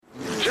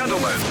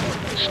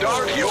gentlemen,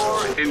 start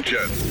your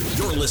engine.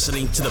 You're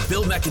listening to the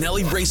Bill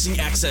McAnally Racing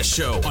Access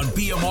Show on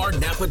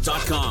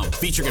BMRNapa.com,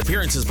 featuring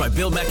appearances by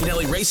Bill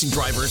McAnally racing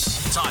drivers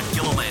Todd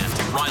Gilliland,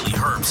 Riley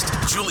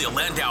Herbst, Julia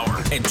Landauer,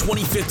 and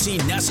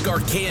 2015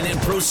 NASCAR K&N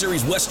Pro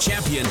Series West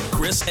champion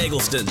Chris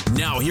Eggleston.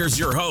 Now here's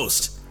your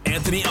host,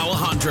 Anthony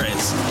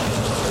Alejandrez.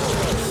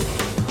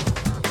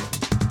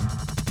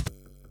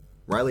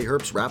 Riley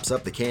Herbst wraps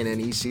up the K&N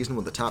East season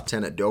with a top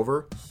 10 at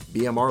Dover.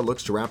 BMR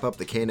looks to wrap up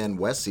the K&N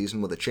West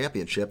season with a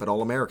championship at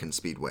All American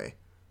Speedway.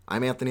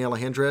 I'm Anthony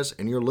Alejandrez,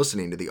 and you're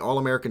listening to the All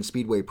American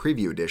Speedway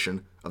preview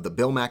edition of the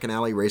Bill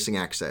McAnally Racing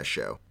Access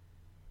Show.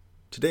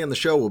 Today on the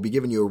show, we'll be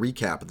giving you a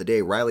recap of the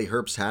day Riley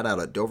Herbst had out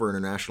at Dover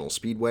International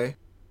Speedway.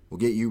 We'll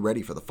get you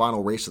ready for the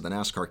final race of the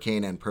NASCAR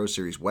K&N Pro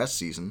Series West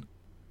season,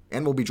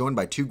 and we'll be joined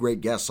by two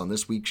great guests on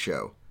this week's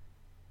show.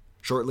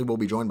 Shortly, we'll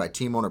be joined by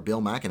team owner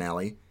Bill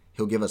McAnally.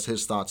 He'll give us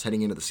his thoughts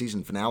heading into the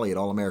season finale at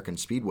All American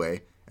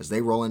Speedway as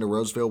they roll into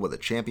Roseville with a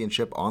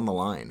championship on the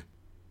line.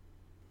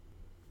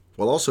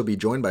 We'll also be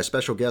joined by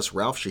special guest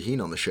Ralph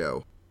Sheheen on the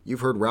show.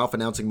 You've heard Ralph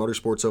announcing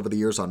motorsports over the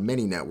years on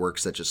many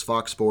networks such as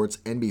Fox Sports,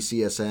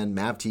 NBCSN,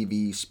 MAV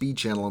TV, Speed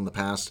Channel in the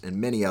past, and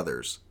many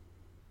others.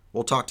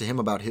 We'll talk to him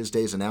about his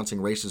days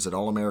announcing races at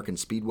All American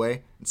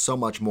Speedway and so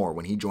much more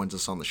when he joins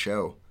us on the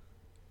show.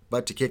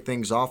 But to kick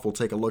things off, we'll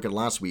take a look at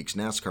last week's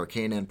NASCAR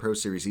K&N Pro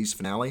Series East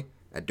finale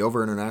at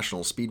Dover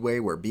International Speedway,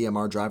 where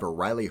BMR driver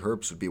Riley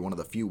Herbst would be one of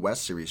the few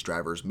West Series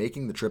drivers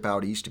making the trip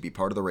out east to be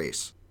part of the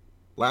race.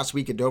 Last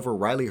week at Dover,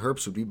 Riley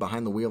Herbst would be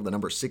behind the wheel of the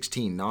number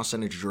 16 NOS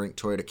Energy Drink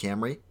Toyota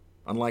Camry,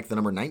 unlike the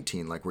number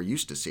 19 like we're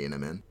used to seeing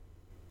him in.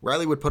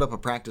 Riley would put up a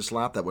practice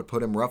lap that would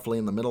put him roughly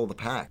in the middle of the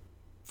pack,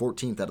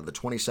 14th out of the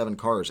 27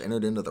 cars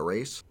entered into the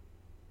race.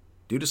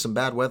 Due to some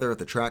bad weather at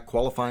the track,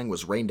 qualifying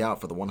was rained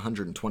out for the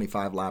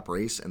 125-lap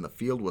race, and the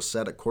field was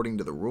set according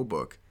to the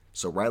rulebook,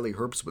 so Riley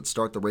Herbst would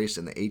start the race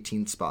in the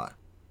 18th spot.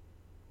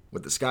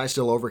 With the sky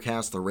still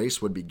overcast, the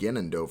race would begin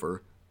in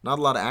Dover. Not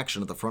a lot of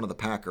action at the front of the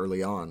pack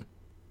early on.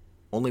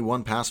 Only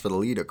one pass for the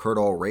lead occurred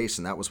all race,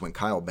 and that was when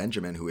Kyle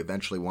Benjamin, who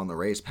eventually won the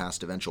race,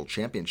 passed eventual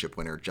championship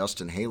winner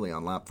Justin Haley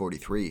on lap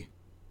 43.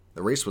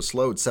 The race was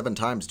slowed 7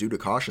 times due to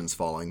cautions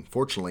falling.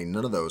 Fortunately,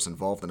 none of those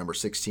involved the number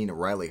 16 of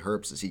Riley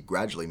Herbst as he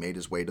gradually made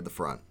his way to the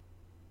front.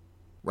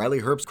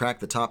 Riley Herbst cracked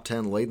the top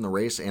 10 late in the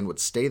race and would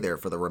stay there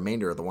for the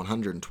remainder of the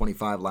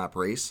 125-lap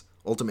race,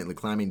 ultimately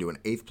climbing to an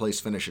 8th place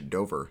finish at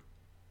Dover.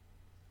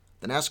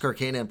 The NASCAR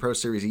K&N Pro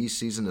Series East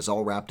season is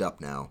all wrapped up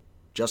now.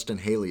 Justin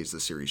Haley is the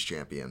series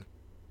champion.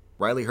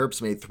 Riley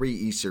Herbst made 3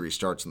 East Series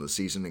starts in the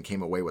season and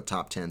came away with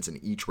top 10s in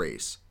each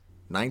race.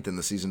 9th in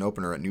the season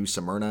opener at New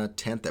Smyrna,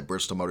 10th at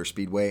Bristol Motor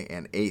Speedway,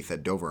 and 8th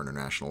at Dover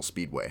International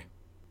Speedway.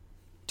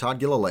 Todd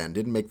Gilliland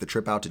didn't make the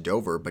trip out to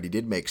Dover, but he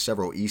did make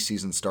several East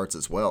season starts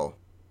as well.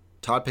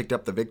 Todd picked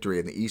up the victory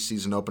in the East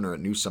season opener at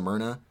New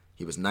Smyrna.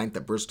 He was 9th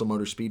at Bristol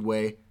Motor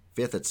Speedway,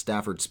 5th at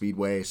Stafford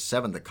Speedway,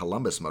 7th at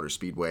Columbus Motor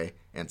Speedway,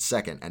 and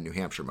 2nd at New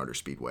Hampshire Motor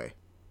Speedway.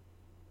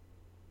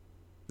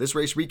 This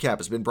race recap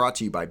has been brought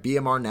to you by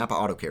BMR Napa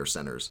Auto Care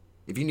Centers.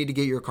 If you need to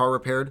get your car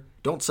repaired,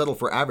 don't settle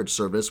for average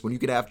service when you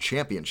could have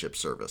championship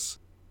service.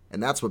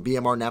 And that's what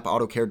BMR Napa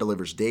Auto Care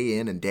delivers day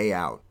in and day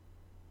out.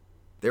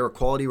 They're a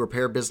quality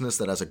repair business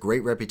that has a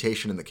great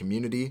reputation in the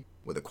community,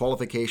 with the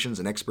qualifications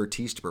and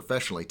expertise to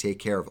professionally take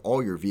care of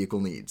all your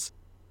vehicle needs.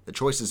 The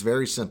choice is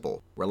very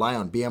simple. Rely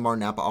on BMR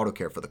Napa Auto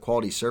Care for the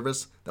quality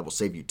service that will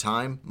save you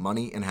time,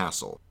 money, and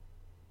hassle.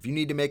 If you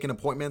need to make an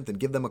appointment, then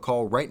give them a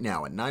call right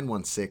now at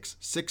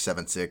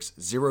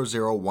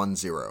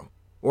 916-676-0010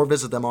 or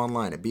visit them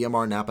online at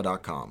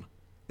bmrnapa.com.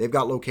 They've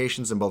got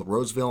locations in both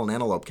Roseville and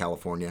Antelope,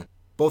 California,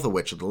 both of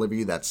which will deliver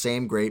you that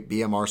same great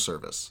BMR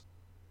service.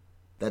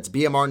 That's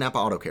BMR Napa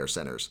Auto Care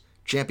Centers,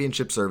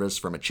 championship service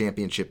from a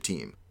championship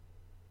team.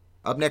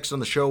 Up next on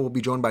the show, we'll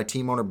be joined by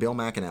team owner Bill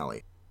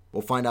McAnally.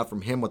 We'll find out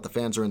from him what the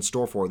fans are in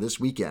store for this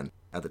weekend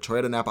at the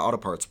Toyota Napa Auto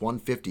Parts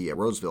 150 at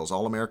Roseville's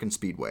All American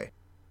Speedway.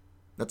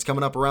 That's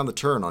coming up around the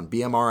turn on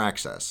BMR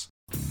Access.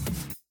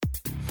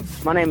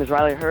 My name is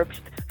Riley Herbst,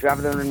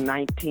 driver of the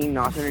 19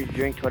 NOS Energy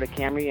Drink Toyota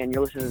Camry, and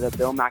you're listening to the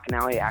Bill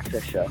McAnally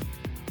Access Show.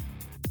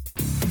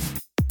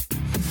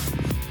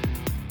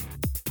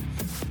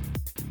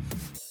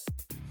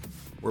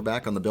 We're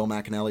back on the Bill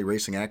McAnally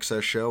Racing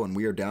Access Show, and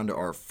we are down to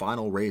our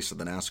final race of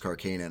the NASCAR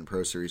K&N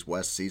Pro Series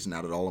West season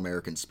out at All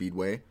American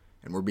Speedway,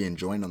 and we're being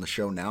joined on the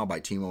show now by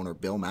team owner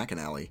Bill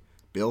McAnally.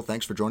 Bill,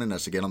 thanks for joining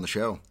us again on the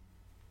show.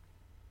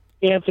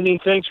 Anthony,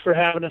 thanks for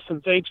having us,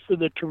 and thanks for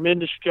the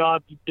tremendous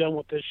job you've done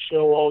with this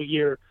show all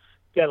year.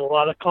 Got a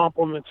lot of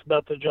compliments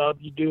about the job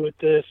you do with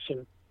this,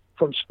 and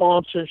from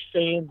sponsors,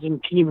 fans,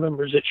 and team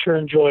members that sure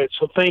enjoy it.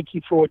 So thank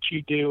you for what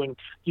you do, and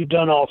you've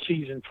done all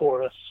season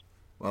for us.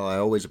 Well, I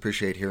always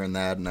appreciate hearing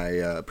that, and I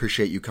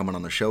appreciate you coming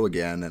on the show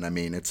again. And I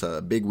mean, it's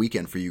a big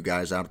weekend for you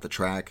guys out at the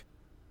track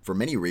for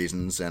many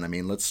reasons. And I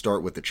mean, let's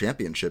start with the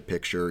championship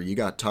picture. You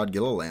got Todd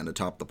Gilliland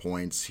atop the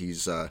points.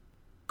 He's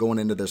going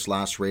into this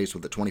last race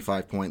with a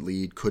 25-point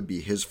lead. Could be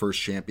his first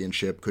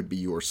championship, could be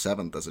your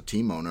 7th as a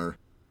team owner.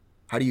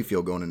 How do you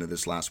feel going into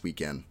this last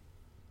weekend?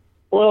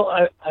 Well,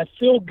 I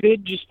feel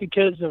good just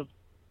because of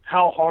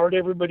how hard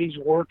everybody's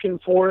working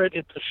for it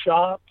at the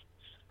shop.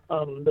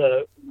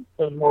 The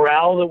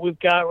morale that we've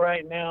got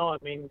right now. I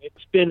mean,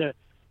 it's been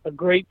a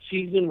great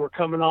season. We're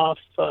coming off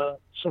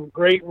some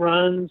great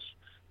runs,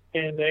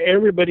 and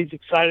everybody's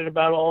excited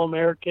about All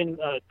American.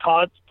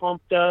 Todd's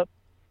pumped up.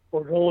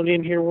 We're going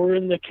in here. We're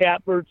in the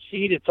catbird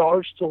seat. It's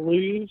ours to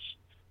lose.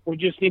 We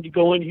just need to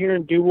go in here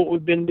and do what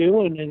we've been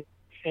doing,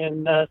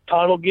 and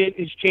Todd will get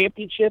his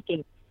championship.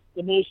 And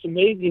the most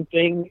amazing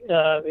thing,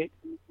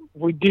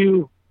 we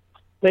do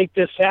make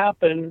this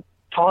happen,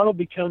 Todd will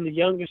become the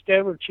youngest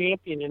ever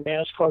champion in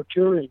NASCAR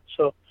touring.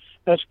 So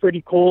that's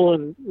pretty cool.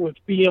 And with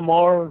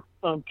BMR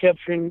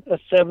capturing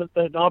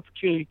an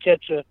opportunity to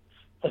catch a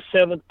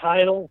seventh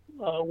title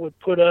would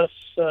put us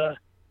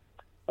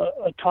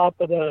atop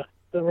of the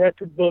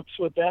record books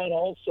with that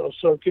also.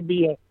 So it could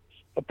be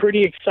a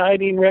pretty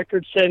exciting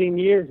record-setting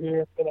year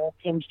here if it all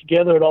comes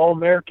together at All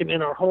American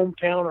in our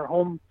hometown, our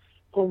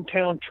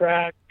hometown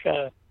track.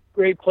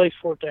 Great place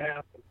for it to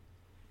happen.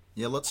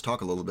 Yeah, let's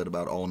talk a little bit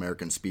about All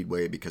American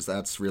Speedway, because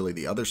that's really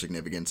the other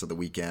significance of the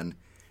weekend.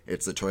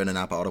 It's the Toyota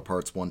Napa Auto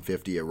Parts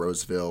 150 at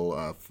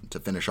Roseville to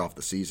finish off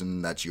the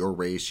season. That's your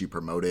race. You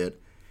promote it.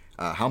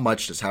 How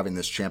much does having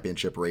this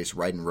championship race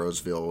right in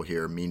Roseville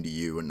here mean to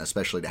you, and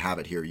especially to have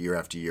it here year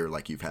after year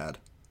like you've had?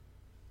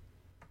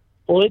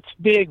 Well, it's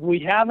big. We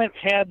haven't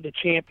had the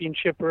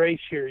championship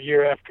race here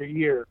year after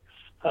year.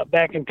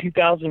 Back in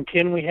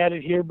 2010 we had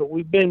it here, but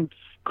we've been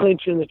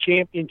clinching the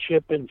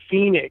championship in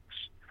Phoenix.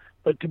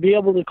 But to be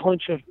able to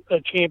clinch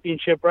a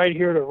championship right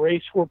here at a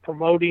race we're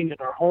promoting in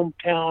our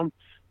hometown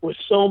with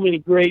so many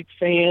great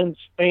fans,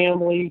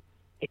 family,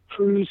 the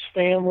crew's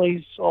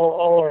families,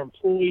 all our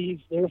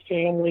employees, their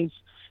families,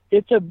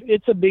 it's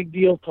a big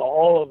deal to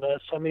all of us.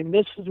 I mean,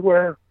 this is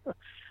where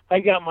I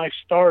got my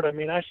start. I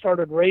mean, I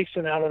started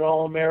racing out at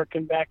All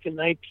American back in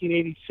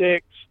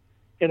 1986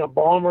 in a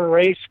bomber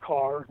race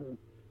car, and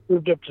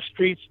moved up to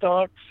street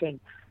stocks,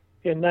 and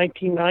in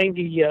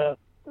 1990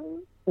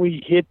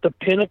 we hit the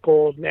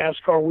pinnacle of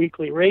NASCAR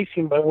weekly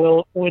racing by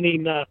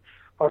winning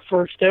our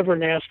first ever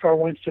NASCAR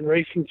Winston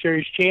Racing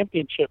Series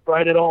championship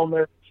right at All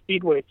American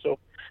Speedway. So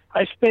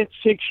I spent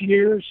 6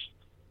 years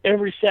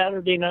every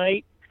Saturday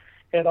night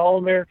at All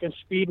American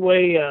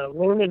Speedway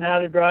learning how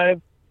to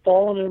drive,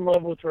 falling in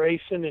love with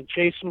racing and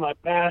chasing my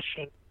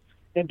passion.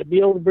 And to be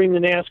able to bring the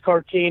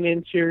NASCAR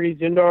K&N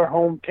Series into our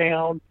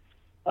hometown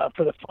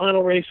for the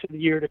final race of the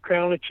year to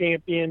crown a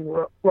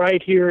champion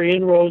right here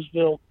in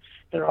Roseville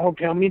in our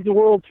hometown means the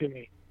world to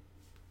me.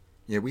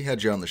 Yeah, we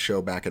had you on the show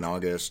back in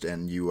August,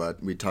 and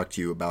we talked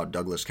to you about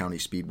Douglas County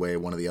Speedway,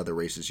 one of the other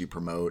races you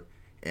promote,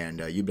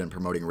 and you've been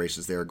promoting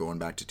races there going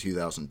back to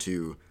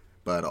 2002,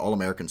 but All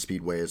American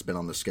Speedway has been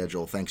on the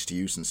schedule thanks to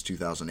you since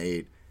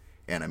 2008,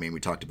 and I mean, we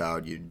talked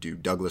about you do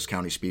Douglas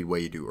County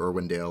Speedway, you do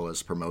Irwindale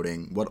as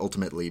promoting. What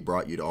ultimately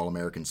brought you to All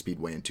American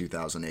Speedway in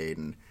 2008,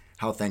 and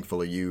how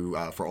thankful are you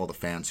for all the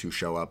fans who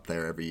show up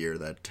there every year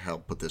that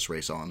help put this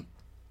race on?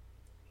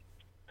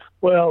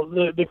 Well,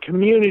 the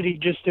community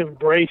just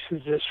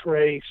embraces this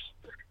race,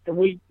 and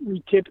we've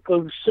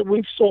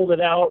sold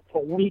it out a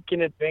week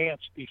in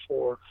advance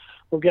before.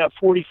 We've got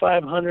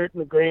 4,500 in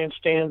the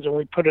grandstands, and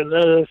we put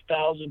another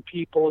 1,000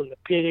 people in the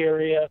pit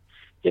area.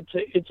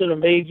 It's an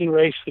amazing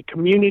race. The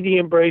community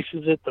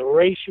embraces it. The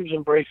racers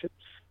embrace it.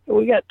 And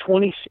we got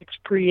 26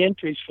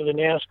 pre-entries for the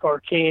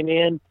NASCAR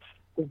K&N.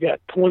 We've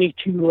got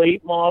 22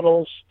 late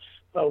models.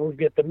 We've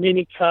got the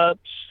mini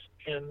cups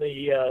and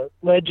the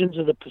Legends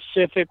of the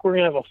Pacific. We're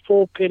going to have a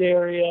full pit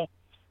area,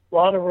 a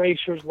lot of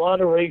racers, a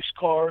lot of race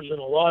cars, and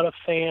a lot of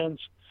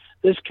fans.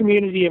 This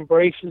community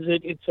embraces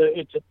it.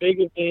 It's a big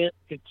event.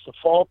 It's the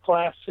Fall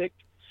Classic.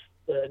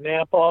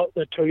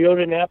 The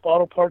Toyota Napa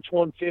Auto Parts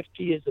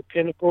 150 is the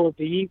pinnacle of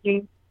the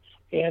evening.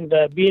 And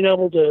being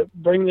able to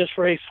bring this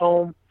race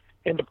home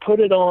and to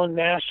put it on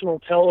national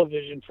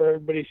television for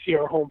everybody to see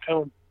our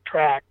hometown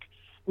track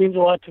means a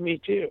lot to me,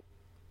 too.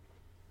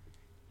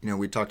 You know,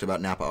 we talked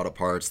about Napa Auto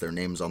Parts, their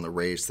name's on the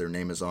race, their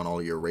name is on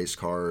all your race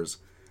cars.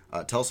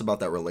 Tell us about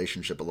that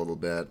relationship a little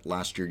bit.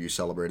 Last year you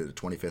celebrated the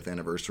 25th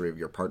anniversary of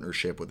your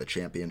partnership with the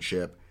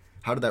championship.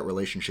 How did that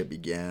relationship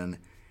begin,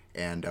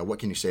 and what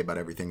can you say about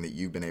everything that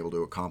you've been able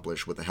to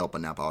accomplish with the help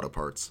of Napa Auto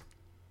Parts?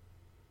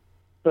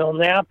 Well,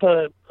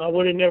 Napa, I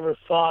would have never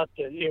thought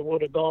that it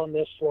would have gone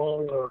this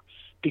long or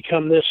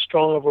become this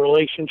strong of a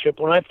relationship.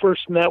 When I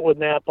first met with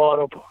Napa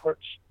Auto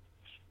Parts,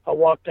 I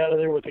walked out of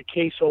there with a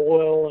case of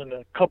oil and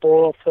a couple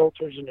oil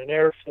filters and an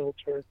air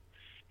filter,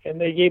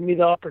 and they gave me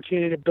the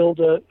opportunity to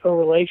build a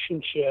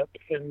relationship,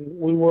 and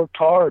we worked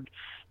hard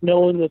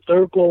knowing that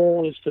their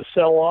goal is to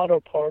sell auto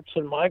parts,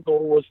 and my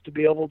goal was to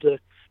be able to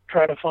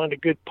try to find a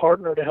good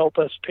partner to help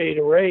us pay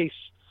to race.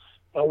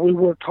 We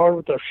worked hard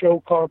with our show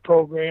car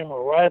program,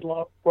 our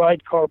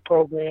ride car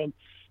program,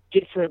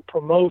 different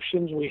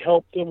promotions we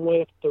helped them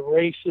with, the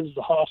races,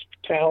 the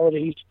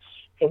hospitalities,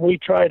 and we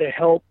try to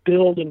help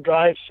build and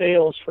drive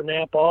sales for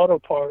Napa Auto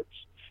Parts.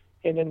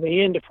 And in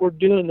the end, if we're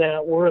doing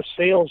that, we're a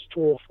sales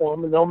tool for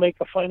them, and they'll make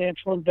a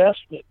financial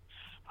investment.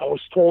 I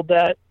was told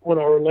that when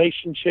our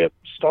relationship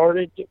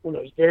started, when I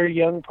was very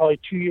young, probably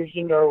 2 years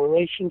into our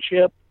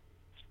relationship.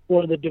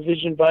 one of the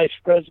division vice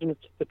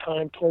presidents at the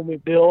time told me,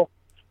 Bill,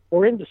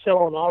 we're into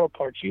selling auto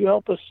parts. You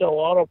help us sell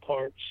auto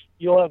parts,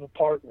 you'll have a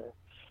partner.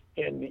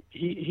 And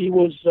he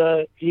was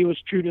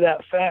true to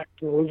that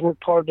fact. And we've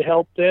worked hard to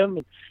help them.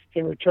 And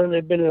in return,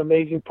 they've been an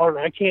amazing partner.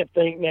 I can't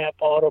thank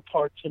Napa Auto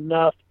Parts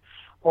enough.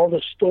 All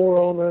the store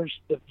owners,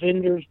 the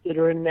vendors that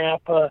are in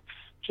Napa,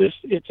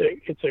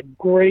 it's a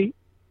great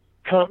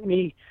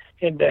company.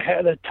 And to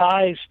have the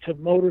ties to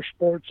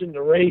motorsports and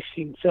to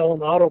racing,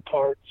 selling auto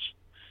parts,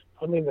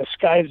 I mean, the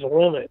sky's the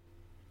limit.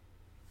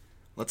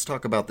 Let's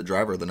talk about the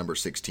driver of the number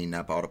 16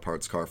 Napa Auto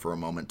Parts car for a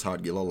moment,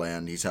 Todd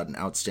Gilliland. He's had an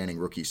outstanding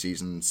rookie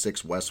season,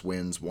 6 West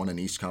wins, 1 an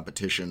East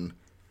competition.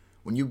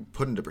 When you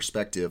put into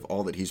perspective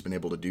all that he's been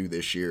able to do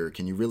this year,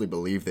 can you really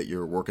believe that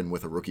you're working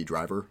with a rookie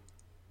driver?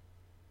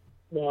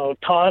 No,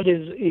 Todd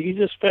he's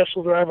a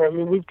special driver. I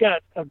mean, we've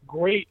got a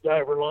great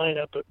driver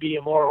lineup at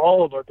BMR.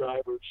 All of our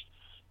drivers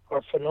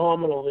are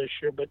phenomenal this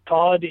year, but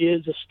Todd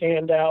is a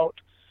standout.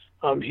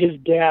 His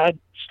dad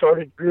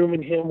started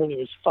grooming him when he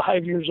was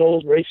 5 years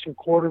old, racing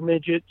quarter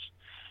midgets.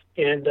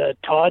 And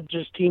Todd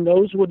he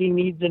knows what he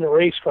needs in a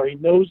race car. He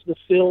knows the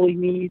fill he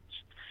needs.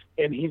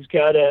 And he's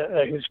got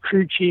his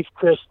crew chief,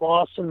 Chris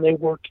Lawson. They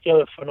work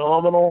together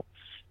phenomenal.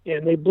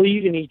 And they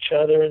believe in each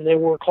other, and they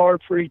work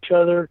hard for each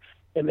other,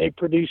 and they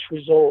produce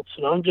results.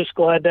 And I'm just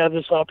glad to have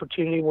this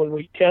opportunity. When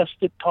we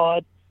tested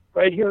Todd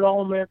right here at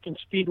All American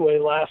Speedway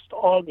last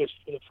August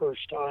for the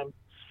first time,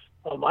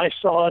 I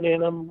saw it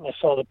in him. I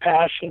saw the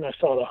passion. I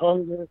saw the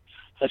hunger.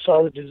 I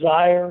saw the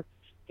desire,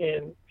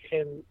 and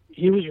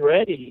he was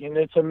ready. And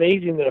it's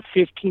amazing that a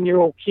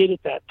 15-year-old kid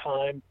at that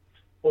time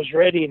was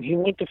ready. And he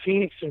went to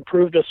Phoenix and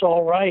proved us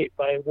all right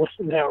by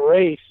winning that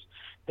race.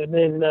 And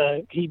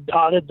then he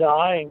dotted the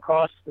I and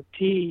crossed the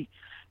T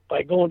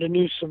by going to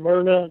New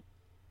Smyrna,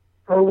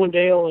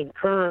 Irwindale, and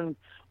Kern,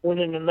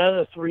 winning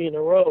another 3 in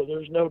a row.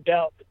 There's no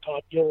doubt that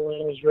Todd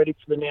Gilliland was ready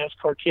for the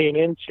NASCAR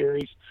K&N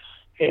Series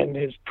and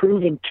has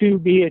proven to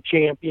be a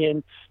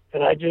champion.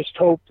 And I just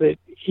hope that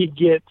he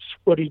gets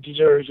what he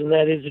deserves, and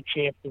that is a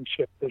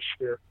championship this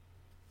year.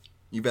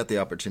 You've had the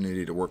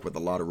opportunity to work with a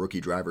lot of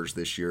rookie drivers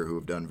this year who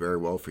have done very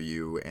well for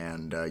you,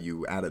 and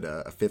you added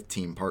a fifth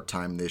team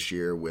part-time this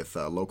year with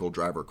local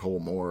driver Cole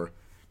Moore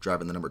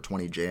driving the number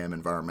 20 JM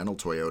Environmental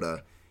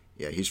Toyota.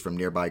 Yeah, he's from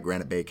nearby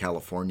Granite Bay,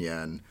 California,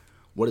 and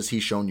what has he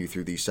shown you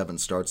through these 7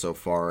 starts so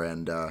far,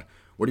 and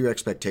what are your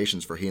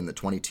expectations for he and the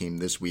 20 team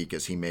this week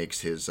as he makes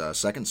his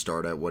second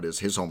start at what is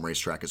his home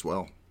racetrack as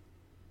well?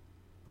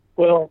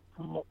 Well,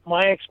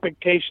 my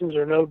expectations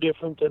are no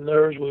different than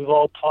theirs. We've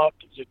all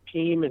talked as a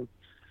team, and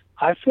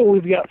I feel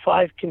we've got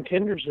 5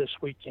 contenders this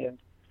weekend.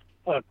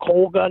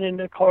 Cole got in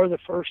the car the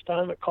first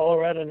time at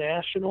Colorado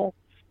National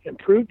and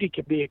proved he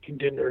could be a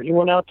contender. He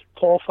went out to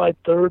qualified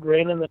 3rd,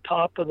 ran in the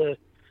top of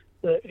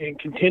and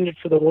contended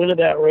for the win of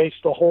that race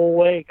the whole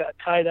way. Got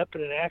tied up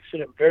in an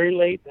accident very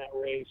late in that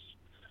race.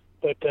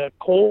 But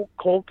Cole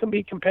can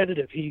be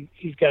competitive.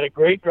 He's got a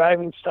great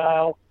driving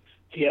style.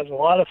 He has a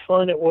lot of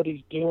fun at what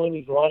he's doing.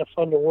 He's a lot of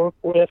fun to work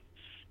with.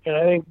 And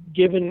I think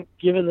given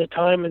the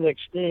time and the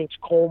experience,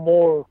 Cole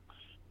Moore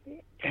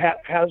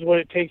has what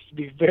it takes to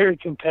be very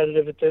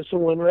competitive at this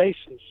and win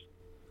races.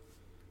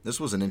 This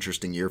was an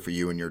interesting year for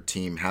you and your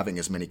team, having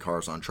as many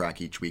cars on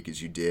track each week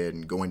as you did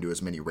and going to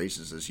as many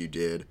races as you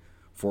did.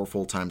 4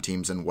 full-time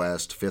teams in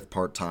West, 5th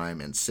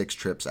part-time, and 6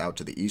 trips out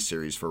to the East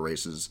Series for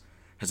races.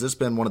 Has this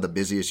been one of the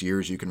busiest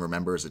years you can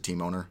remember as a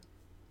team owner?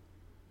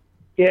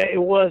 Yeah,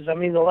 it was. I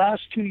mean, the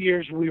last 2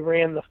 years we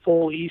ran the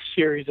full East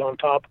Series on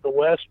top of the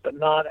West, but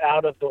not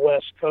out of the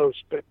West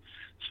Coast. But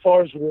as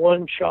far as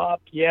one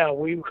shop, yeah,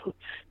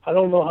 I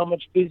don't know how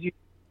much busy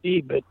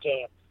we'll be, but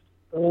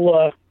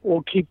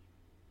we'll keep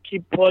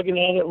plugging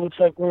at it. It looks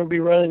like we're going to be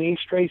running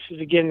East races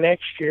again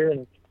next year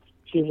and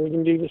see if we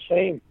can do the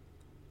same.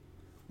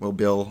 Well,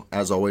 Bill,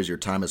 as always, your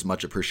time is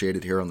much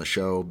appreciated here on the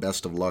show.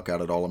 Best of luck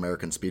out at All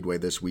American Speedway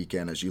this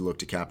weekend as you look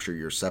to capture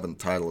your 7th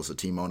title as a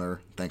team owner.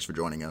 Thanks for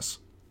joining us.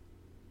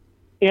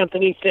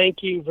 Anthony,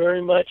 thank you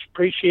very much.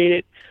 Appreciate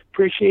it.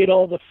 Appreciate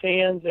all the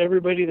fans,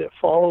 everybody that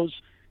follows.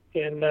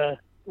 And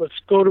let's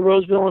go to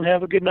Roseville and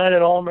have a good night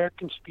at All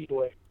American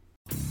Speedway.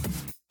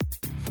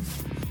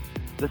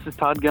 This is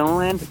Todd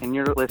Gilliland, and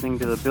you're listening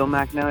to the Bill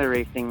McAnally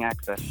Racing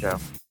Access Show.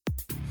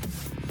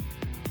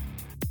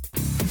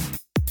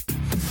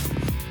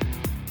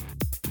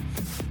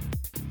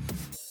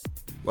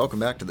 Welcome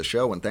back to the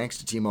show, and thanks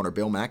to team owner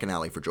Bill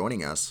McAnally for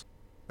joining us.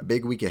 A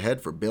big week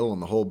ahead for Bill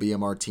and the whole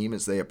BMR team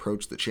as they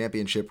approach the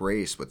championship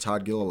race with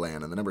Todd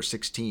Gilliland and the number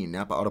 16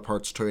 Napa Auto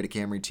Parts Toyota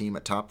Camry team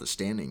atop the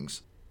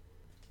standings.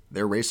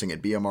 They're racing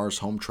at BMR's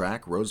home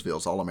track,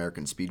 Roseville's All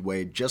American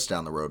Speedway, just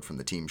down the road from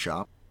the team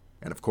shop.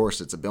 And of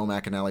course, it's a Bill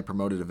McAnally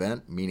promoted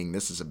event, meaning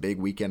this is a big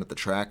weekend at the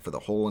track for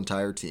the whole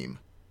entire team.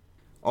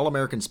 All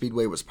American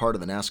Speedway was part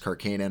of the NASCAR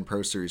K&N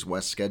Pro Series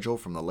West schedule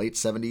from the late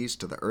 70s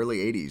to the early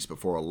 80s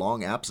before a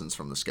long absence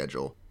from the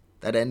schedule.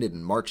 That ended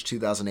in March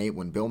 2008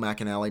 when Bill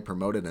McAnally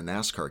promoted a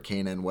NASCAR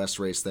K&N West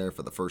race there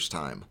for the first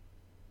time.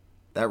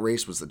 That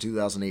race was the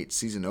 2008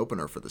 season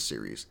opener for the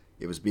series.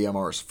 It was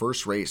BMR's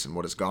first race in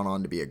what has gone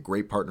on to be a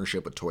great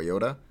partnership with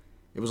Toyota,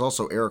 It was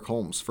also Eric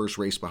Holmes' first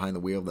race behind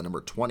the wheel of the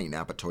number 20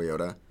 Napa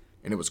Toyota,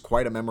 and it was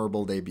quite a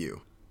memorable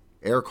debut.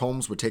 Eric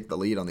Holmes would take the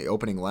lead on the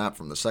opening lap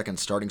from the second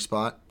starting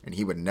spot, and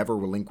he would never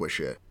relinquish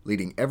it,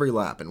 leading every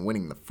lap and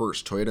winning the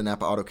first Toyota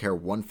Napa AutoCare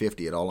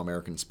 150 at All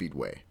American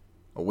Speedway.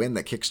 A win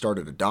that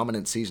kick-started a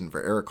dominant season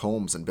for Eric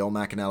Holmes and Bill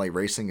McAnally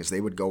Racing as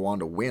they would go on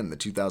to win the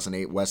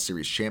 2008 West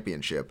Series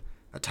Championship,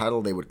 a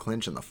title they would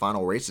clinch in the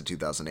final race of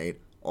 2008,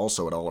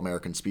 also at All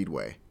American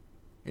Speedway.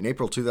 In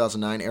April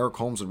 2009, Eric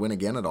Holmes would win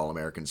again at All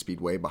American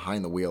Speedway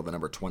behind the wheel of the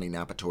number 20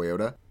 Napa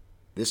Toyota,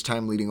 this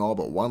time leading all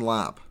but one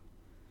lap.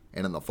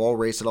 And in the fall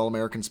race at All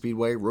American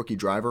Speedway, rookie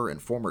driver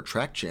and former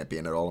track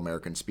champion at All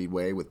American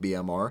Speedway with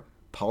BMR,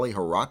 Paulie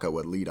Haraka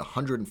would lead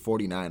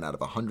 149 out of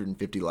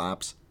 150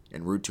 laps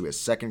en route to his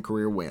second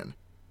career win,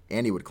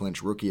 and he would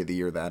clinch Rookie of the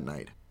Year that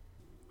night.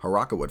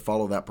 Haraka would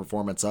follow that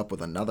performance up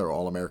with another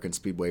All-American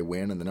Speedway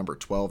win in the number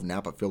 12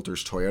 Napa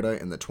Filters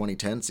Toyota in the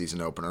 2010 season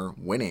opener,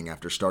 winning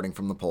after starting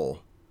from the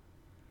pole.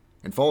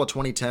 In fall of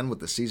 2010, with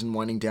the season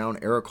winding down,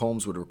 Eric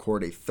Holmes would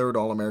record a third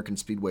All-American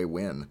Speedway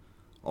win,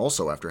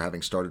 also after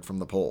having started from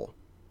the pole.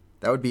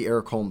 That would be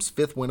Eric Holmes'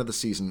 fifth win of the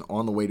season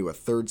on the way to a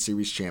third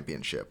series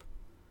championship.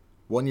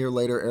 1 year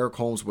later, Eric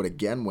Holmes would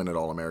again win at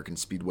All-American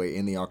Speedway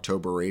in the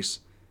October race.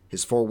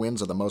 His 4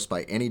 wins are the most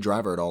by any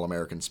driver at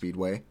All-American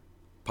Speedway.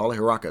 Paulie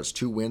Haraka's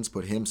 2 wins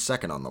put him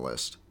second on the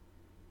list.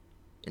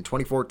 In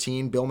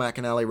 2014, Bill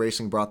McAnally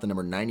Racing brought the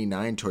number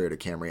 99 Toyota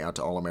Camry out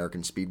to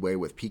All-American Speedway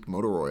with Peak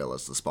Motor Oil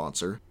as the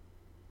sponsor.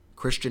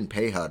 Christian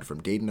Payhud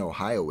from Dayton,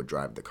 Ohio would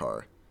drive the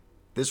car.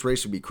 This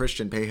race would be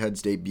Christian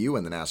Payhud's debut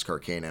in the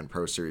NASCAR K&N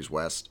Pro Series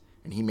West,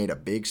 and he made a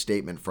big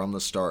statement from the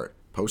start,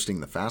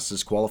 posting the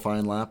fastest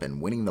qualifying lap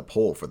and winning the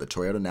pole for the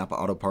Toyota Napa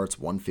Auto Parts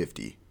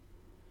 150.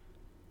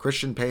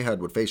 Christian Payhud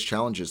would face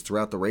challenges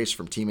throughout the race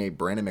from teammate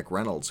Brandon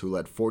McReynolds, who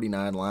led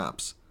 49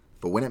 laps.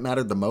 But when it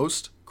mattered the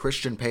most,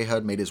 Christian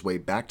Payhud made his way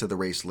back to the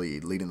race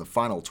lead, leading the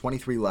final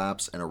 23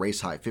 laps and a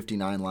race-high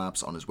 59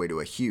 laps on his way to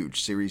a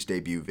huge series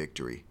debut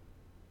victory.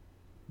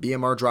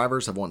 BMR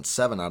drivers have won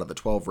 7 out of the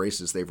 12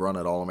 races they've run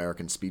at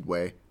All-American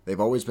Speedway. They've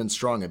always been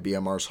strong at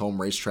BMR's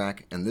home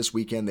racetrack, and this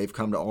weekend they've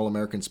come to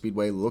All-American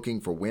Speedway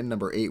looking for win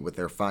number 8 with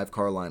their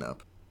 5-car lineup.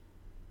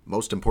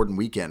 Most important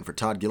weekend for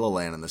Todd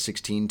Gilliland and the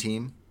 16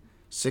 team.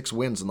 6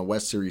 wins in the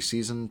West Series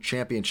season,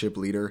 championship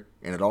leader,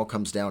 and it all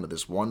comes down to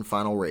this one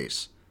final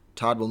race.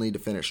 Todd will need to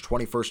finish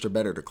 21st or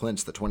better to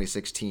clinch the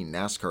 2016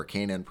 NASCAR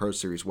K&N Pro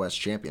Series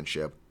West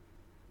Championship,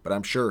 but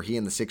I'm sure he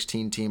and the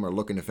 16 team are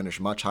looking to finish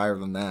much higher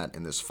than that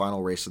in this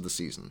final race of the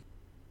season.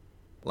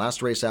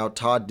 Last race out,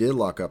 Todd did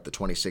lock up the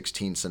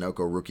 2016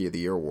 Sunoco Rookie of the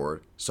Year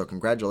award, so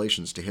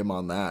congratulations to him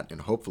on that,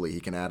 and hopefully he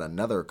can add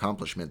another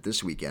accomplishment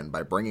this weekend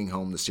by bringing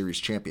home the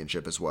series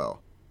championship as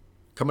well.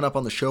 Coming up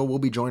on the show, we'll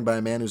be joined by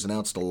a man who's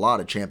announced a lot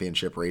of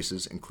championship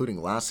races,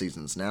 including last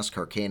season's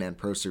NASCAR K&N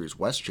Pro Series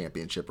West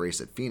Championship race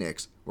at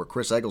Phoenix, where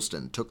Chris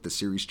Eggleston took the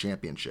series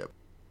championship.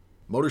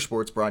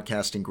 Motorsports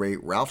broadcasting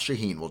great Ralph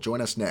Sheheen will join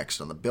us next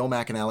on the Bill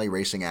McAnally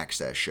Racing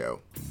Access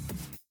Show.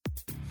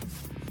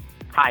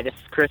 Hi, this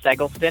is Chris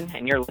Eggleston,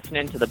 and you're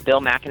listening to the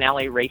Bill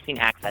McAnally Racing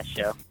Access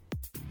Show.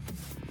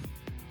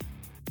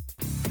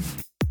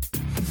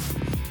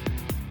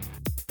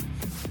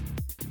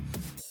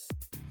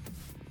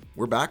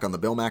 We're back on the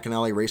Bill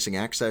McAnally Racing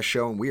Access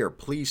Show, and we are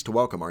pleased to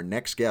welcome our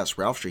next guest,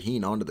 Ralph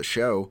Sheheen, onto the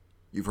show.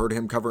 You've heard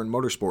him covering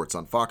motorsports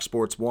on Fox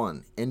Sports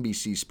 1,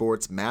 NBC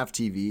Sports, MAV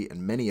TV,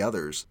 and many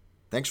others.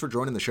 Thanks for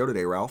joining the show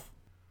today, Ralph.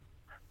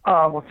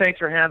 Well, thanks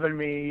for having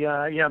me.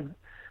 I've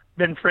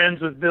been friends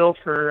with Bill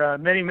for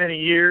many, many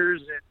years,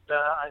 and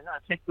I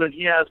think what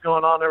he has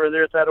going on over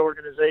there at that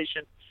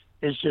organization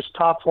is just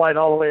top flight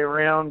all the way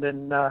around,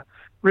 and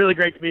really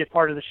great to be a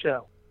part of the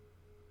show.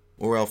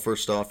 Well, Ralph,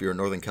 first off, you're a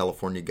Northern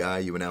California guy.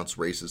 You announce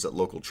races at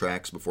local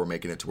tracks before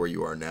making it to where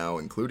you are now,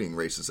 including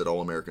races at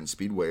All American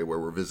Speedway, where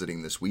we're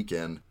visiting this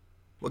weekend.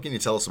 What can you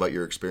tell us about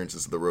your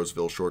experiences at the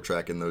Roseville Short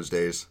Track in those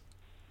days?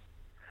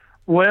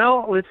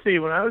 Well, let's see.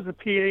 When I was a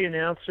PA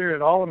announcer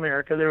at All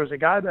America, there was a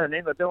guy by the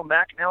name of Bill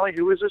McAnally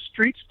who was a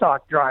street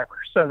stock driver.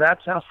 So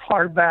that's how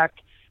far back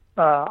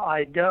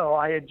I go.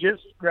 I had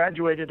just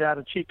graduated out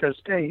of Chico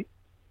State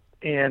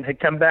and had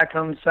come back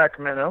home to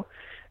Sacramento.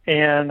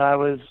 And I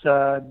was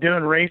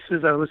doing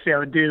races. I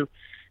would do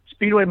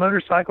speedway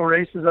motorcycle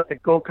races up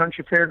at Gold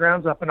Country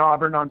Fairgrounds up in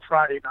Auburn on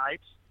Friday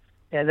nights.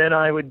 And then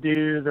I would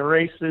do the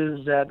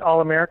races at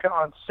All America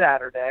on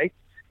Saturday.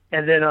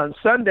 And then on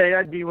Sunday,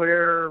 I'd be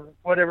whatever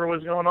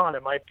was going on.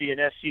 It might be an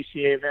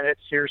SCCA event at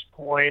Sears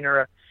Point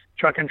or a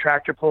truck and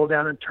tractor pull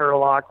down in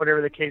Turlock,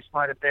 whatever the case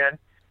might have been.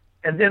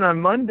 And then on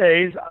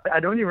Mondays,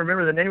 I don't even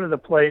remember the name of the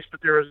place,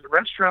 but there was a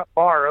restaurant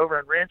bar over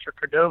in Rancho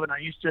Cordova, and I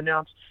used to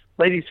announce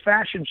ladies'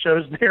 fashion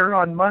shows there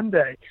on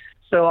Monday.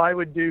 So I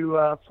would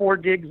do 4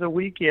 gigs a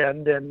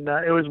weekend, and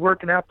it was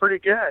working out pretty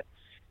good.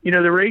 You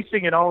know, the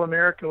racing at All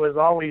America was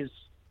always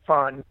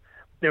fun.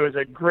 There was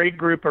a great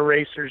group of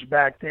racers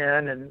back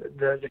then, and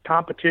the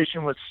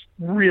competition was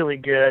really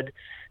good.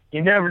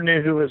 You never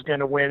knew who was going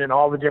to win in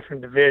all the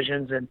different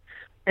divisions, and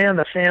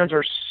the fans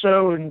are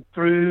so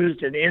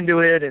enthused and into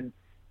it, and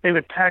they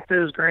would pack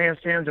those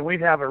grandstands, and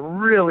we'd have a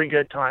really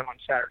good time on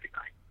Saturday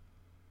night.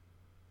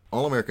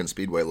 All American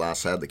Speedway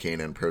last had the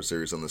K&N Pro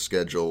Series on the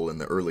schedule in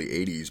the early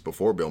 80s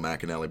before Bill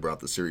McAnally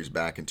brought the series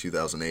back in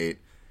 2008.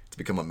 It's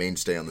become a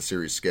mainstay on the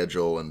series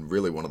schedule and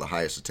really one of the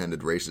highest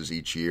attended races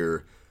each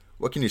year.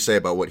 What can you say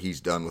about what he's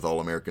done with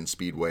All American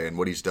Speedway and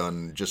what he's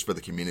done just for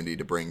the community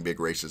to bring big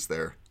races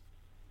there?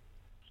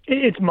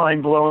 It's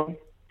mind-blowing.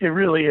 It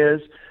really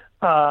is.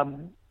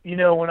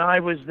 When I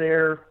was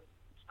there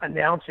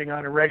announcing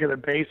on a regular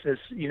basis,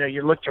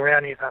 you looked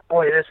around and you thought,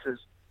 boy,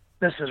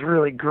 this is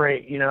really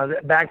great.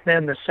 Back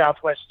then the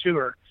Southwest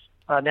Tour,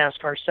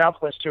 NASCAR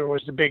Southwest Tour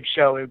was the big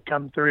show. It would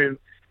come through,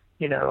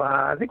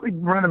 I think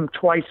we'd run them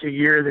twice a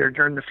year there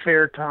during the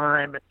fair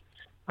time.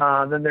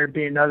 Then there'd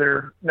be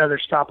another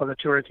stop on the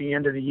tour at the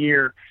end of the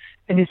year.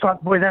 And you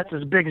thought, boy, that's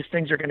as big as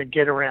things are going to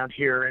get around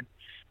here. And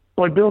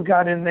boy, Bill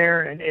got in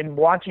there and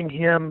watching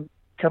him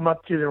come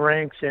up through the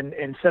ranks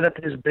and set up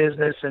his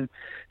business and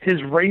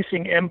his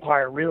racing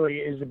empire really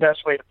is the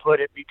best way to put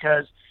it,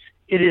 because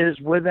it is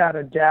without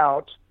a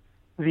doubt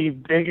the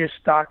biggest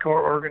stock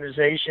car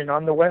organization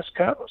on the West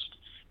Coast.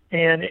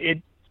 And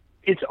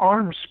its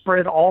arms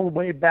spread all the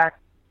way back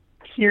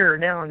here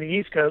now on the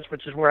East Coast,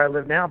 which is where I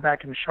live now,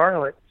 back in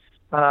Charlotte.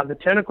 The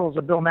tentacles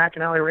of Bill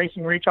McAnally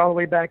Racing reach all the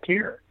way back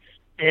here.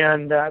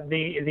 And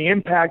the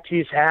impact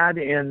he's had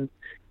in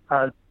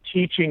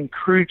teaching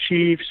crew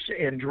chiefs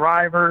and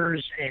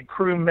drivers and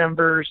crew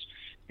members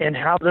and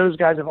how those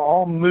guys have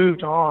all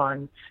moved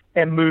on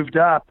and moved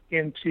up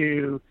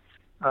into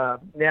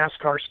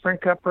NASCAR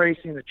Sprint Cup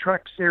racing, the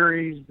Truck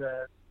Series,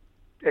 the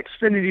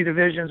Xfinity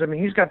divisions. I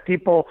mean, he's got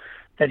people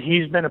that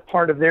he's been a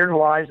part of their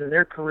lives and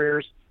their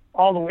careers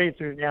all the way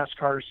through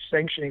NASCAR's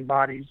sanctioning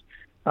bodies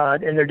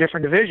in their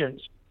different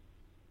divisions.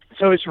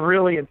 So it's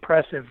really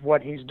impressive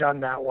what he's done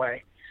that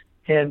way.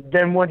 And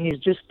then what he's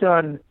just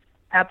done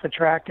at the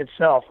track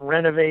itself,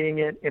 renovating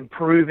it,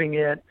 improving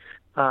it,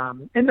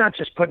 and not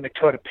just putting a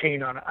coat of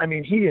paint on it. I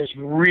mean, he has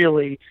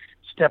really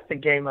stepped the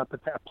game up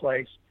at that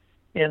place.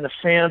 And the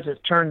fans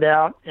have turned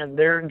out, and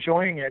they're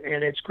enjoying it.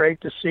 And it's great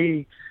to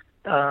see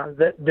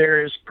that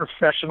there is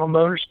professional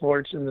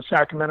motorsports in the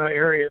Sacramento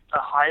area at the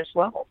highest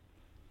level.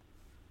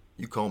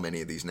 You call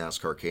many of these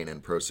NASCAR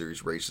K&N Pro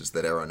Series races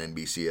that air on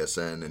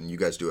NBCSN, and you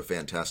guys do a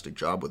fantastic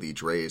job with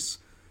each race.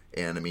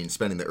 And, I mean,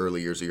 spending the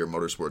early years of your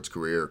motorsports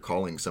career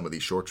calling some of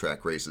these short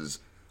track races,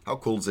 how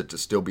cool is it to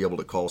still be able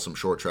to call some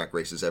short track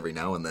races every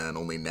now and then,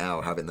 only now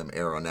having them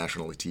air on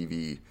national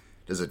TV?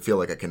 Does it feel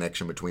like a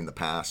connection between the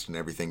past and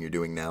everything you're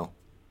doing now?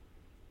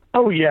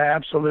 Oh, yeah,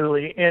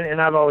 absolutely.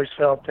 And I've always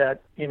felt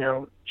that,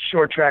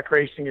 short track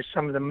racing is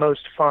some of the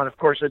most fun. Of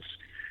course, it's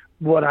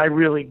what I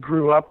really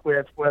grew up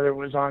with, whether it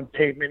was on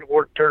pavement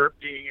or dirt,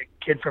 being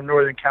a kid from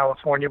Northern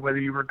California, whether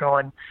you were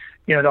going,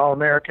 to All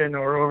American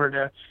or over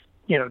to,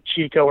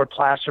 Chico or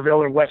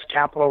Placerville or West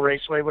Capitol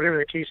Raceway, whatever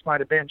the case might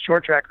have been.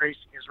 Short track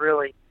racing is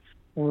really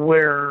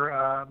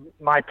where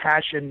my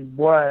passion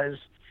was.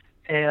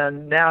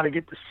 And now to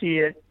get to see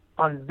it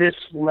on this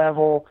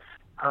level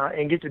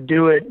and get to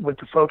do it with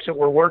the folks that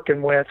we're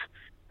working with,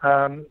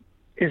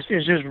 it's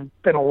just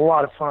been a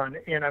lot of fun.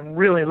 And I'm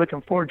really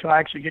looking forward to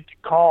actually get to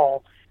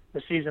call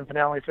the season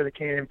finale for the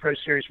K&N Pro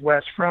Series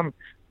West from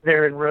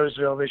there in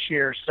Roseville this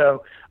year.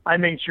 So I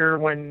made sure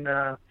when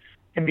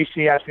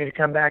NBC asked me to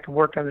come back and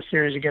work on the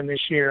series again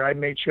this year, I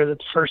made sure that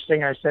the first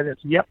thing I said is,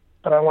 yep,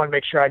 but I want to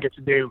make sure I get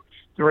to do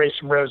the race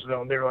from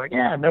Roseville. And they were like,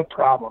 yeah, no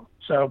problem.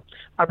 So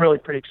I'm really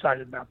pretty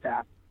excited about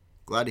that.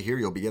 Glad to hear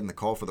you'll be getting the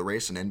call for the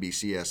race in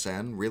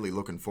NBCSN. Really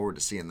looking forward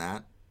to seeing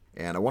that.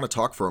 And I want to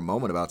talk for a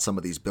moment about some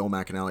of these Bill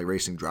McAnally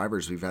Racing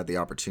drivers we've had the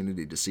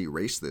opportunity to see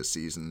race this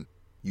season.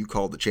 You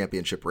called the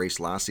championship race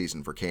last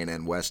season for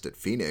K&N West at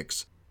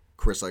Phoenix.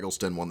 Chris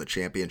Eggleston won the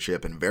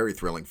championship in very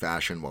thrilling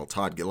fashion, while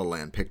Todd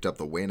Gilliland picked up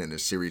the win in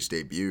his series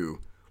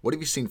debut. What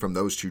have you seen from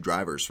those two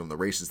drivers from the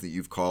races that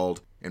you've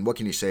called, and what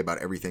can you say about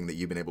everything that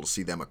you've been able to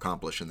see them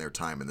accomplish in their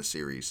time in the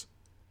series?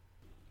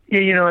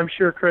 Yeah, I'm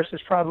sure Chris is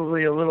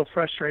probably a little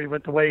frustrated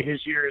with the way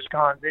his year has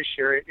gone this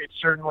year. It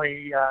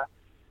certainly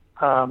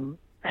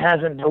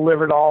hasn't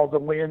delivered all the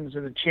wins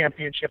and the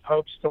championship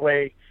hopes the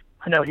way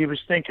I know he was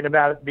thinking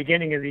about at the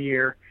beginning of the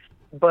year.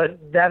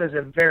 But that is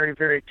a very,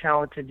 very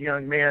talented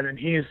young man, and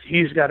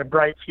he's got a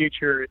bright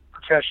future in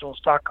professional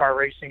stock car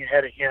racing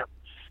ahead of him.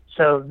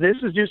 So this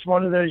is just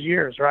one of those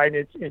years, right?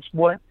 It's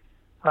what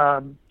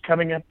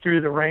coming up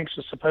through the ranks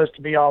is supposed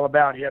to be all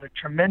about. He had a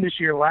tremendous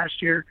year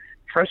last year,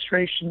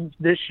 frustrations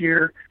this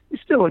year.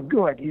 He's still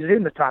good. He's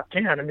in the top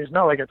 10. I mean, it's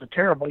not like it's a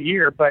terrible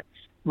year, but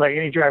like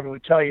any driver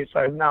would tell you, it's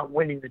like not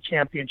winning the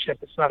championship.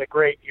 It's not a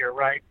great year,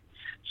 right?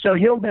 So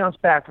he'll bounce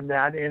back from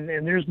that, and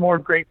there's more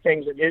great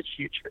things in his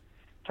future.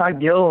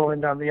 Todd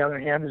Gilliland, on the other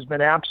hand, has been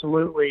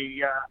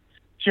absolutely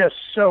just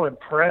so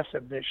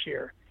impressive this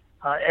year.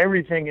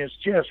 Everything is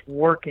just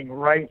working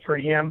right for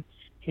him.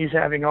 He's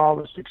having all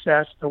the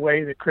success the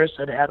way that Chris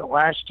had it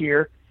last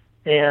year,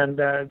 and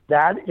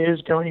that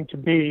is going to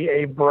be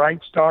a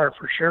bright star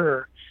for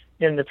sure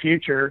in the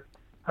future.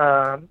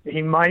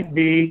 He might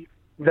be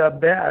the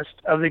best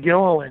of the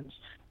Gillilands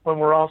when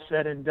we're all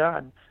said and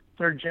done.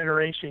 third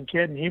generation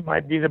kid, and he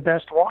might be the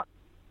best one.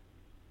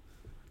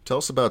 Tell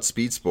us about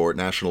Speed Sport.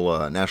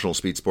 National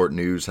Speed Sport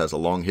News has a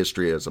long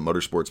history as a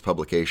motorsports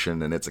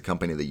publication, and it's a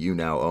company that you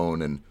now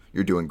own and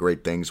you're doing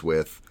great things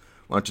with.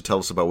 Why don't you tell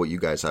us about what you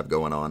guys have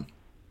going on?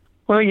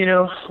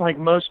 Well, like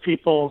most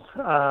people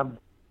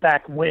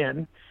back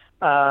when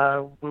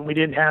we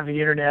didn't have the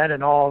internet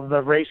and all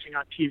the racing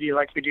on TV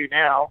like we do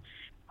now,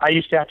 I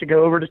used to have to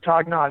go over to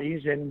Todd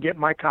Gilliland's and get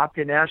my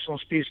copy of National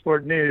Speed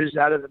Sport News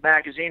out of the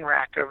magazine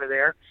rack over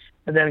there,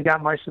 and then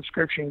got my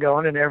subscription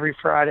going. And every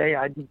Friday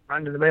I'd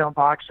run to the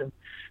mailbox and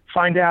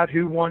find out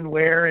who won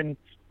where and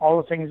all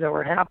the things that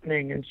were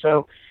happening. And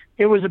so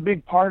it was a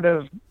big part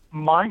of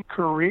my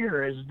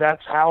career, is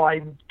that's how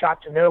I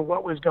got to know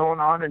what was going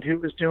on and who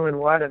was doing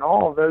what and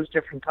all of those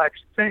different types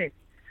of things.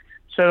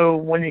 So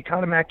when the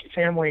Economaki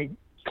family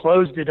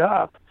closed it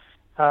up,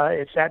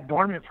 it sat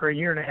dormant for a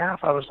year and a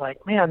half. I was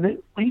like, man,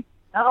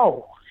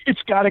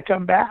 it's got to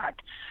come back.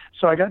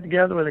 So I got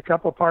together with a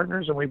couple of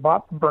partners and we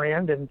bought the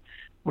brand and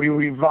we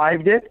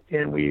revived it,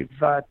 and we've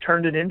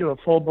turned it into a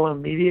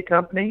full-blown media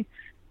company.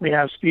 We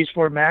have Speed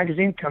Sport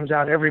Magazine, comes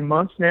out every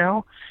month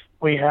now.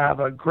 We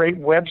have a great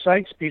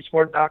website,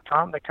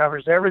 speedsport.com, that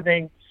covers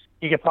everything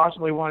you could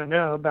possibly want to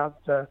know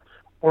about the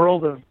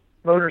world of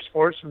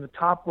motorsports, from the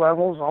top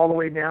levels all the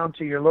way down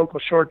to your local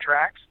short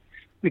tracks.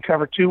 We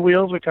cover 2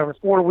 wheels, we cover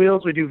 4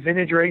 wheels, we do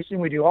vintage racing,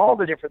 we do all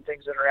the different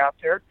things that are out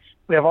there.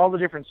 We have all the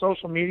different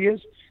social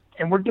medias,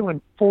 and we're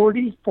doing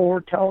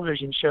 44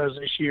 television shows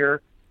this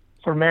year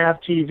for MAV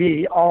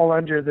TV, all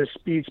under the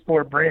Speed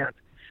Sport brand.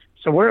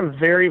 So we're a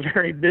very,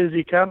 very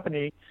busy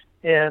company,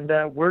 and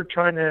we're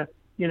trying to,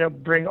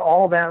 bring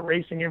all that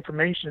racing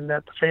information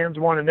that the fans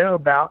want to know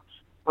about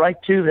right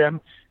to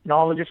them in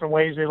all the different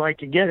ways they like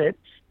to get it,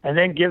 and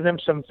then give them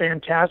some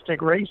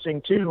fantastic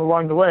racing too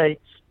along the way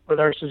with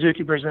our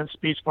Suzuki Presents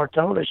Speed Sport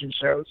television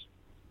shows.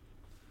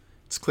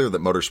 It's clear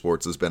that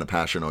motorsports has been a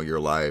passion all your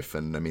life,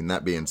 and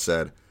that being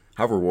said,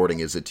 how rewarding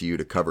is it to you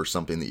to cover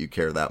something that you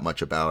care that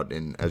much about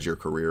as your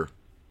career?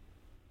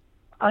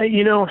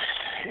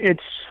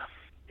 It's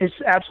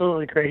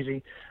absolutely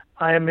crazy.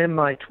 I am in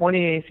my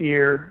 28th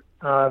year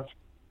of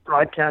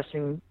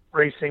broadcasting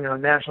racing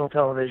on national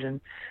television,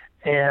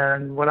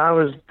 and when I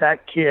was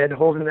that kid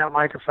holding that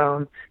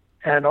microphone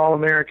at All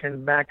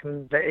American back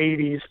in the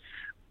 80s,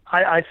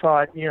 I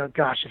thought,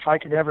 gosh, if I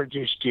could ever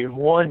just do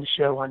one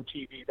show on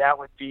TV, that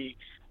would be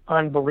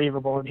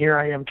unbelievable. And here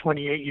I am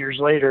 28 years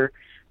later,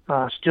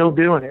 still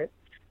doing it.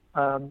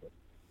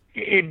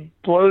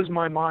 It blows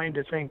my mind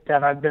to think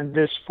that I've been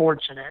this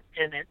fortunate.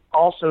 And it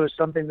also is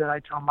something that I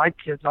tell my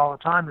kids all the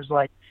time, is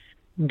like,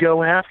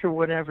 go after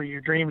whatever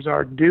your dreams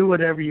are, do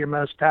whatever you're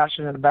most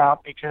passionate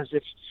about, because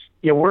if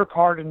you work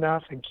hard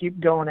enough and keep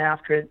going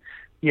after it,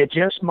 you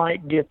just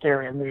might get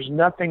there. And there's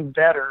nothing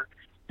better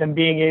than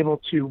being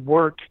able to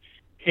work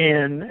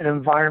in an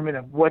environment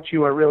of what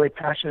you are really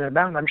passionate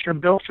about. And I'm sure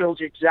Bill feels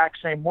the exact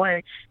same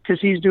way, because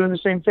he's doing the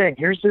same thing.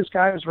 Here's this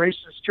guy who's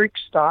racing a street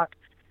stock,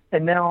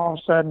 and now all of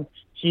a sudden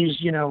he's,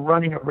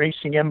 running a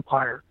racing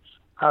empire.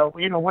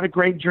 What a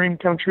great dream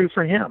come true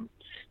for him.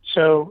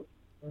 So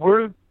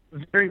we're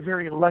very,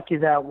 very lucky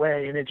that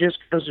way. And it just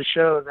goes to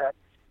show that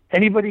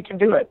anybody can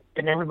do it,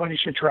 and everybody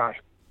should try.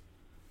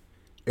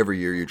 Every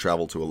year you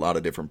travel to a lot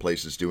of different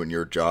places doing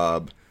your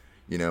job.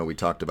 We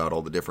talked about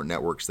all the different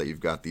networks that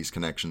you've got these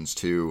connections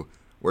to.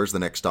 Where's the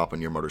next stop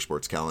on your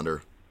motorsports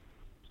calendar?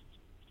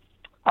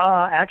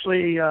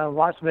 Actually,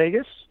 Las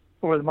Vegas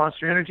for the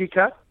Monster Energy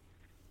Cup.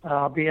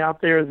 I'll be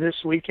out there this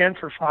weekend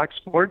for Fox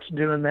Sports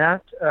doing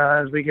that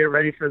as we get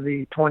ready for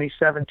the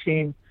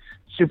 2017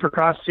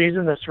 Supercross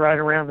season that's right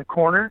around the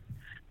corner.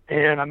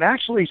 And I'm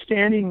actually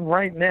standing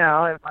right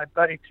now at my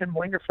buddy Tim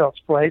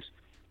Wingerfeld's place.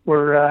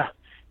 We're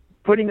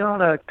putting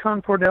on a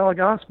Concours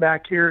d'Elegance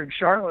back here in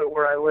Charlotte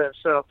where I live.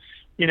 So,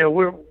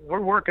 we're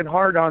working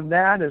hard on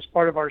that as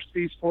part of our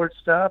Speed Sports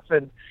stuff.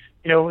 And,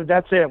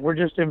 that's it. We're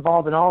just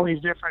involved in all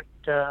these different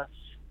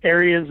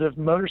areas of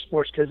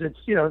motorsports, because it's,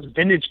 it's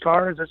vintage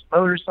cars, it's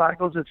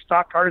motorcycles, it's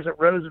stock cars at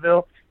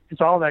Roseville. It's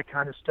all that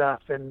kind of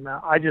stuff. And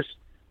I just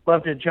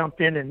love to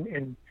jump in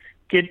and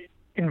get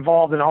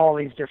involved in all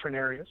these different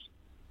areas.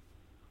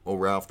 Well,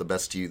 Ralph, the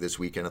best to you this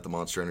weekend at the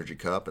Monster Energy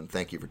Cup, and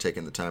thank you for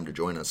taking the time to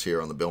join us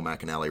here on the Bill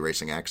McAnally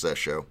Racing Access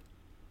Show.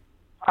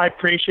 I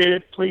appreciate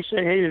it. Please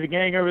say hey to the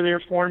gang over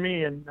there for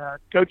me, and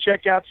go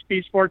check out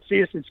Speed Sport.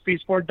 See us at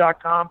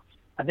speedsport.com.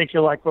 I think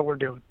you'll like what we're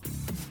doing.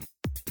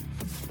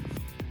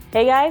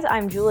 Hey guys,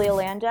 I'm Julia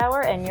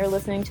Landauer, and you're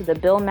listening to the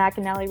Bill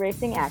McAnally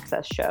Racing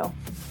Access Show.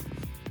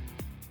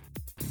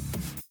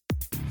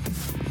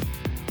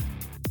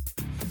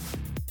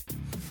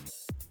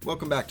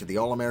 Welcome back to the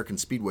All American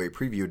Speedway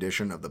preview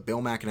edition of the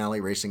Bill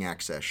McAnally Racing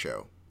Access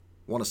Show.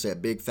 I want to say a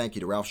big thank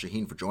you to Ralph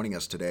Sheheen for joining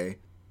us today.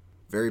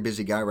 Very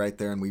busy guy right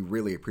there, and we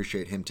really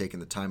appreciate him taking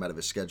the time out of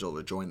his schedule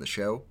to join the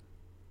show.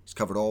 He's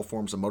covered all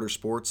forms of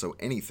motorsports, so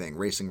anything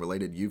racing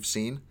related you've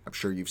seen, I'm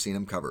sure you've seen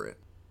him cover it.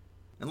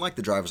 And like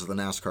the drivers of the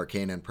NASCAR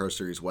K&N Pro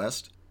Series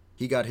West,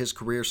 he got his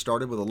career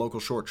started with a local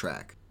short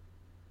track.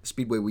 The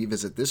speedway we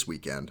visit this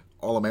weekend,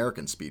 All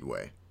American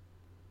Speedway.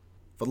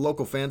 For the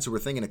local fans who are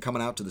thinking of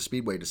coming out to the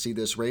Speedway to see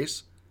this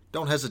race,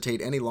 don't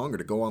hesitate any longer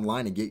to go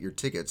online and get your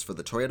tickets for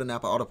the Toyota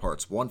Napa Auto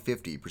Parts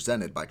 150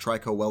 presented by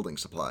Trico Welding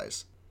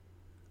Supplies.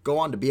 Go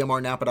on to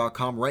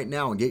bmrnapa.com right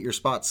now and get your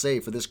spot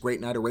saved for this great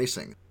night of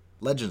racing.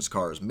 Legends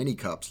cars, mini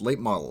cups, late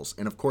models,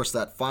 and of course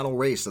that final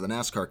race of the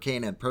NASCAR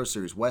K&N Pro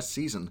Series West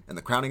season and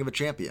the crowning of a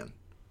champion.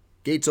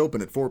 Gates open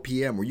at 4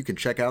 p.m. where you can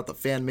check out the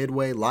Fan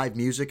Midway, live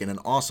music, and an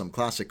awesome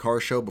classic car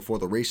show before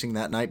the racing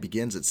that night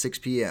begins at 6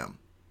 p.m.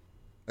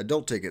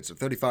 Adult tickets are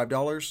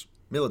 $35.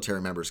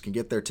 Military members can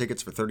get their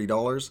tickets for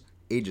 $30.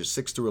 Ages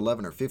 6 through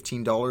 11 are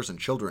 $15, and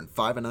children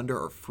 5 and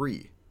under are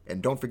free.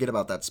 And don't forget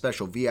about that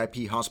special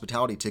VIP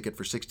hospitality ticket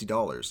for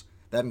 $60.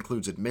 That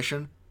includes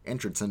admission,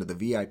 entrance into the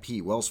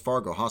VIP Wells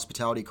Fargo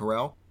Hospitality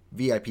Corral,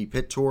 VIP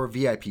pit tour,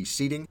 VIP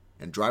seating,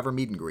 and driver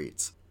meet and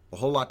greets. A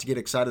whole lot to get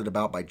excited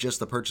about by just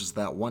the purchase of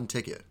that one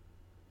ticket.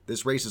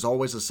 This race is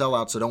always a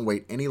sellout, so don't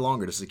wait any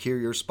longer to secure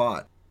your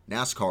spot.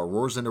 NASCAR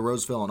roars into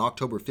Roseville on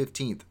October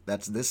 15th.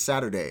 That's this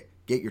Saturday.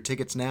 Get your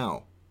tickets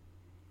now.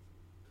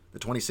 The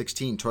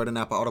 2016 Toyota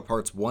Napa Auto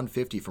Parts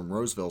 150 from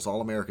Roseville's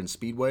All American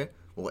Speedway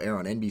will air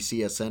on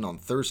NBCSN on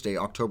Thursday,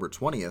 October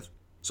 20th,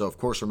 so of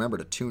course remember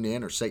to tune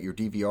in or set your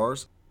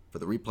DVRs. For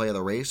the replay of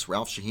the race,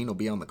 Ralph Sheheen will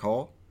be on the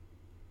call.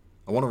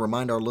 I want to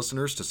remind our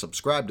listeners to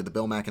subscribe to the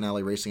Bill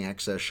McAnally Racing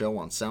Access Show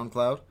on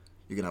SoundCloud.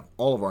 You can have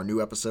all of our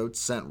new episodes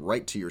sent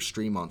right to your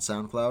stream on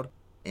SoundCloud,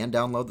 and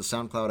download the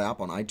SoundCloud app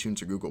on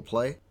iTunes or Google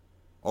Play.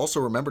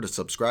 Also remember to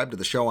subscribe to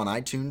the show on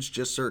iTunes.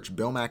 Just search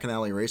Bill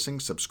McAnally Racing,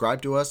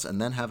 subscribe to us,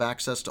 and then have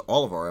access to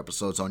all of our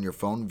episodes on your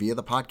phone via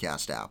the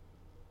podcast app.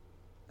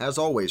 As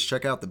always,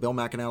 check out the Bill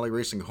McAnally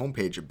Racing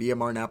homepage at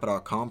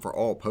bmrnapa.com for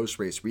all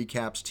post-race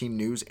recaps, team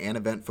news, and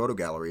event photo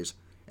galleries.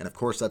 And of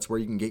course, that's where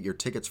you can get your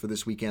tickets for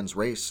this weekend's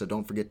race, so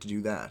don't forget to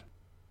do that.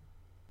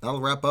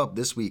 That'll wrap up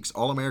this week's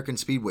All American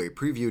Speedway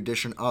preview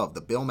edition of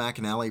the Bill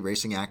McAnally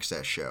Racing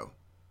Access Show.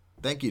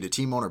 Thank you to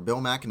team owner Bill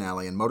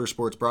McAnally and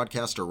motorsports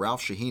broadcaster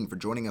Ralph Sheheen for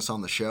joining us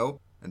on the show,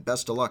 and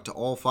best of luck to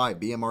all 5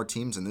 BMR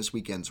teams in this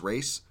weekend's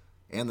race,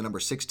 and the number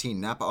 16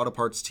 Napa Auto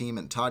Parts team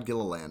and Todd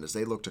Gilliland as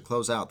they look to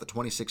close out the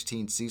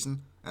 2016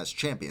 season as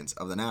champions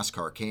of the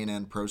NASCAR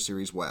K&N Pro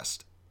Series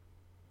West.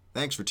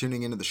 Thanks for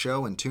tuning into the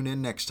show, and tune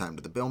in next time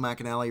to the Bill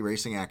McAnally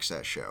Racing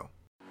Access Show.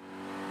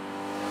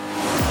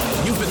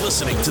 You've been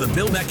listening to the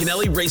Bill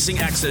McAnally Racing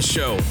Access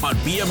Show on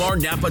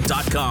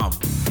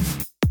BMRNapa.com.